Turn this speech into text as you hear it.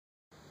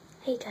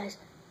Hey guys,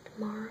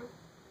 tomorrow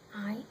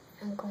I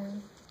am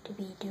going to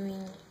be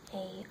doing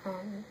a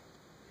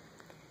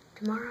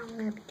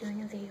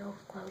video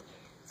with Chloe.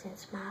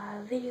 Since my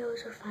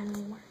videos are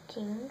finally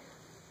working,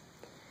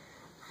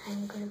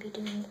 I'm going to be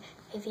doing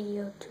a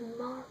video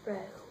tomorrow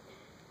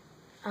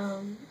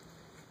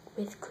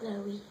with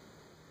Chloe.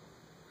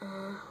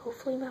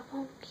 Hopefully my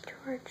phone will be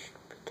charged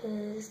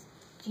because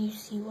you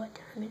see what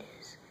time it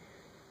is.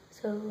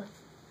 So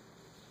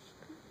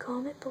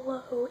comment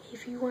below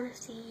if you want to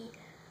see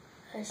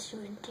us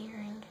doing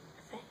daring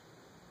thing.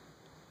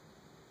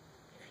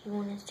 If you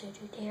want us to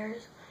do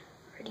dares,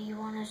 or do you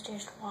want us to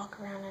just walk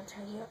around and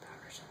tell you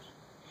about ourselves?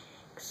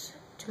 So,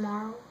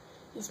 tomorrow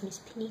is Miss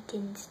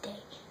Pennington's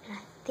day, and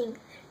I think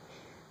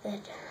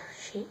that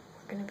shit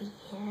we're gonna be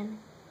in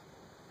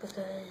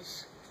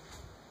because,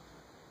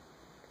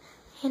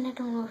 and I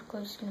don't know if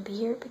Chloe's gonna be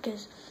here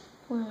because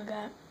we only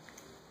got,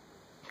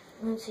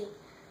 let's see,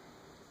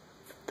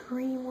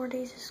 3 more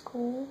days of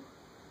school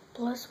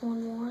plus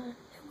 1 more that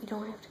we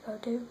don't have to go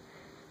to,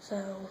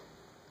 so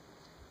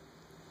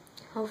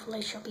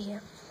hopefully she'll be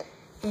here.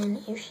 And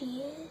if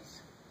she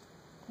is,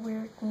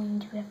 we're going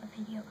to have a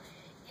video.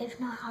 If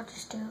not, I'll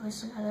just do it with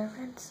some other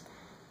friends.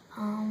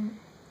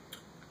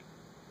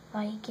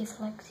 Like if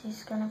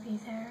Lexi's gonna be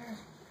there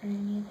or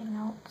anything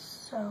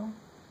else. So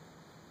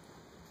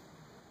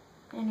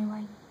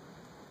anyway,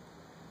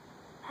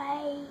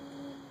 bye.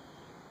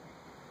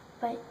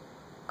 But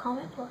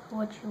comment below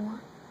what you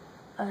want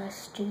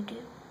us to do.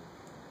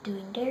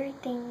 Doing daring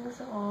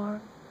things or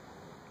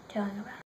telling about